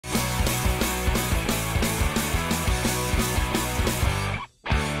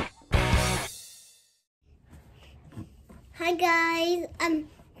Hi guys,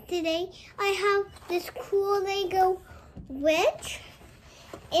 today I have this cool Lego witch,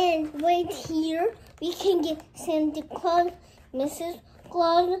 and right here we can get Santa Claus, Mrs.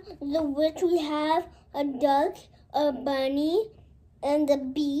 Claus, the witch. We have a duck, a bunny, and a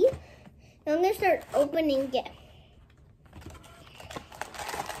bee. Now I'm gonna start opening it.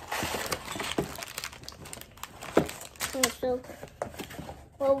 So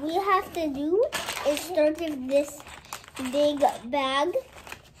what we have to do is start with this big bag.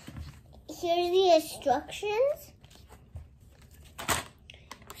 Here's the instructions.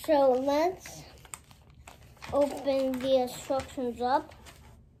 So let's open the instructions up.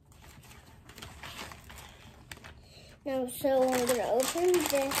 Now, so I'm gonna open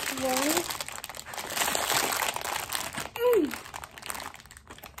this one.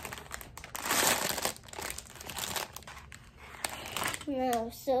 Now,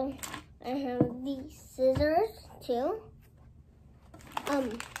 so I have these scissors too. To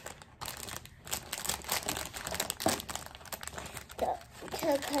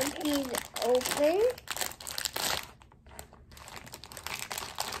cut these open.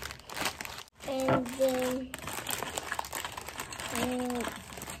 And then I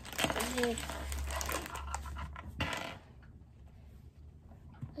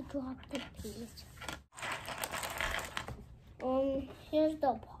dropped the piece. Here's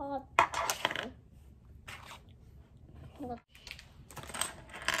the pot.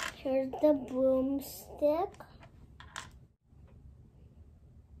 Here's the broomstick.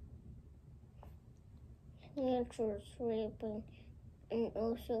 And for sweeping and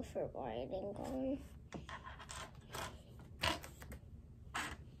also for riding on.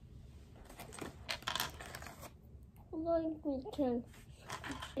 Like we can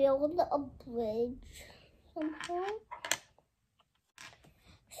build a bridge somehow.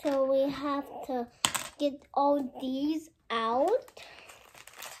 So we have to get all these out.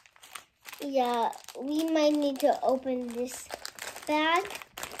 Yeah, we might need to open this bag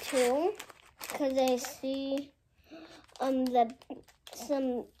too, because I see some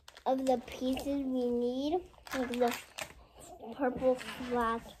of the pieces we need, like the purple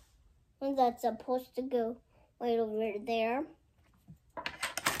flat one that's supposed to go right over there.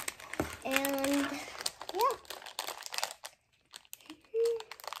 And yeah.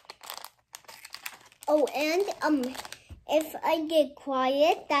 Oh, and if I get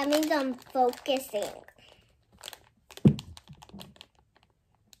quiet, that means I'm focusing.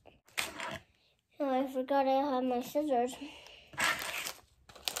 Oh, I forgot I have my scissors.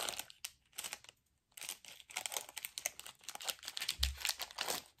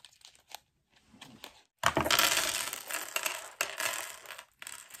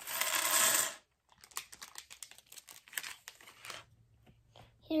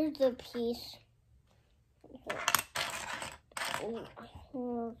 Here's the piece. Here's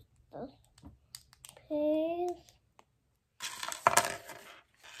the piece.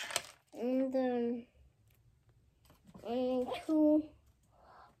 And then I need 2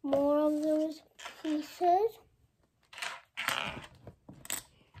 more of those pieces.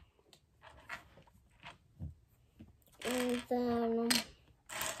 And then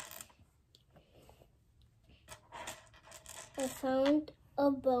I found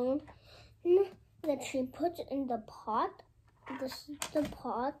a bone that she puts in the pot. This is the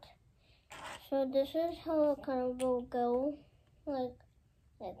pot. So this is how it kind of will go, like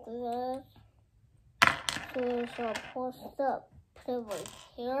this. So we're supposed to put it right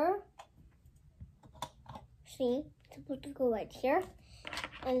here. See, it's supposed to go right here.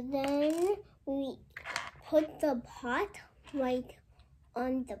 And then we put the pot right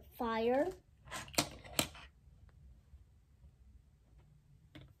on the fire.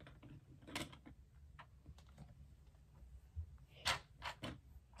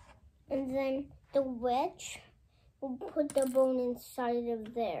 And then the witch will put the bone inside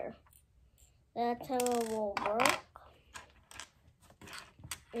of there. That's how it will work.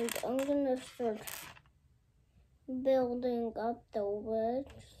 And I'm gonna start building up the witch.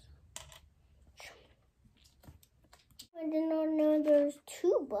 I did not know there's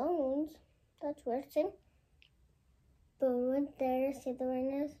 2 bones. That's weird. See? Bone right there, see the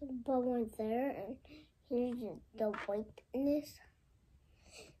whiteness? Bone right there, and here's the whiteness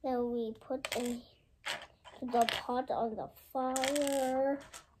that we put in the pot on the fire.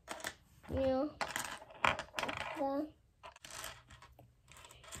 You know, like that.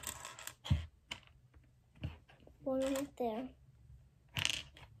 One right there.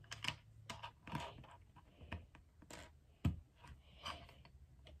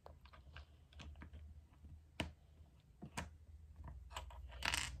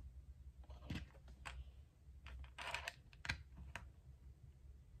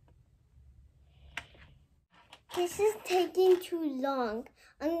 This is taking too long.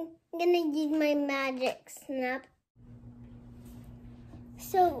 I'm gonna use my magic snap.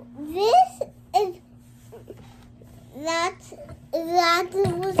 So this is that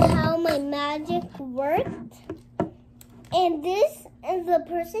was how my magic worked. And this is the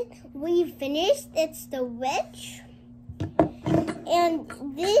person we finished. It's the witch. And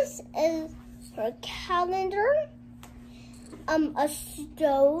this is her calendar. A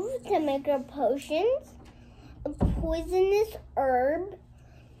stove to make her potions. A poisonous herb.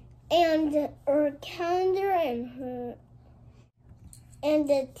 And her calendar and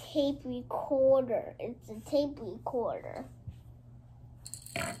the tape recorder. It's a tape recorder.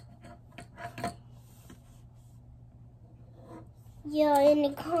 Yeah, and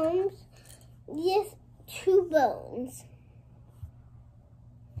it comes with 2 bones.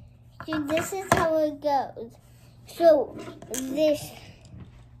 So this is how it goes. So this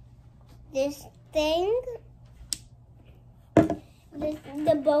thing,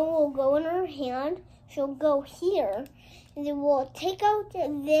 the bone will go in her hand. She'll go here, and then we'll take out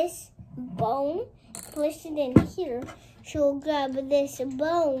this bone, place it in here. She'll grab this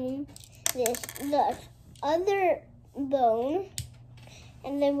bone, the other bone,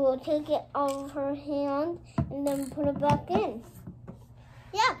 and then we'll take it out of her hand and then put it back in.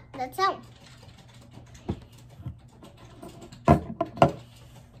 Yeah, that's how.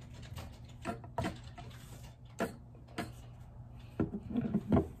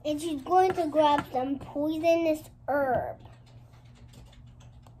 And she's going to grab some poisonous herb.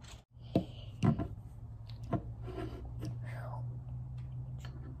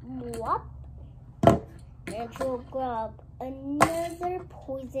 Whoop. And she'll grab another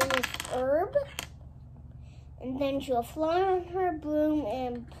poisonous herb. And then she'll fly on her broom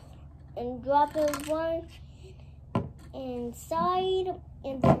and drop it right inside.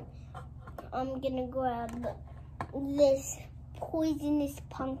 And then I'm gonna grab this poisonous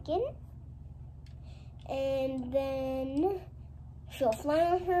pumpkin, and then she'll fly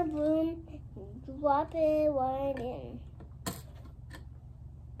on her broom and drop it right in.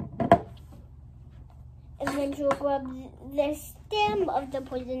 And then she'll grab the stem of the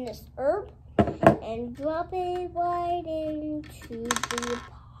poisonous herb and drop it right into the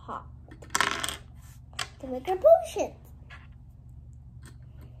pot to make her potion.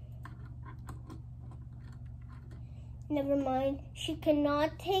 Never mind, she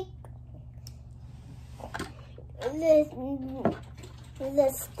cannot take the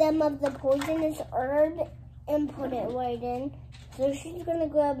stem of the poisonous herb and put it right in. So she's gonna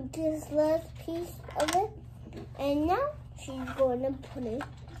grab this last piece of it, and now she's going to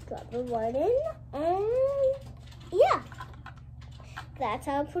drop it right in, and yeah, that's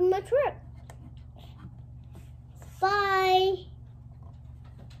how it pretty much works.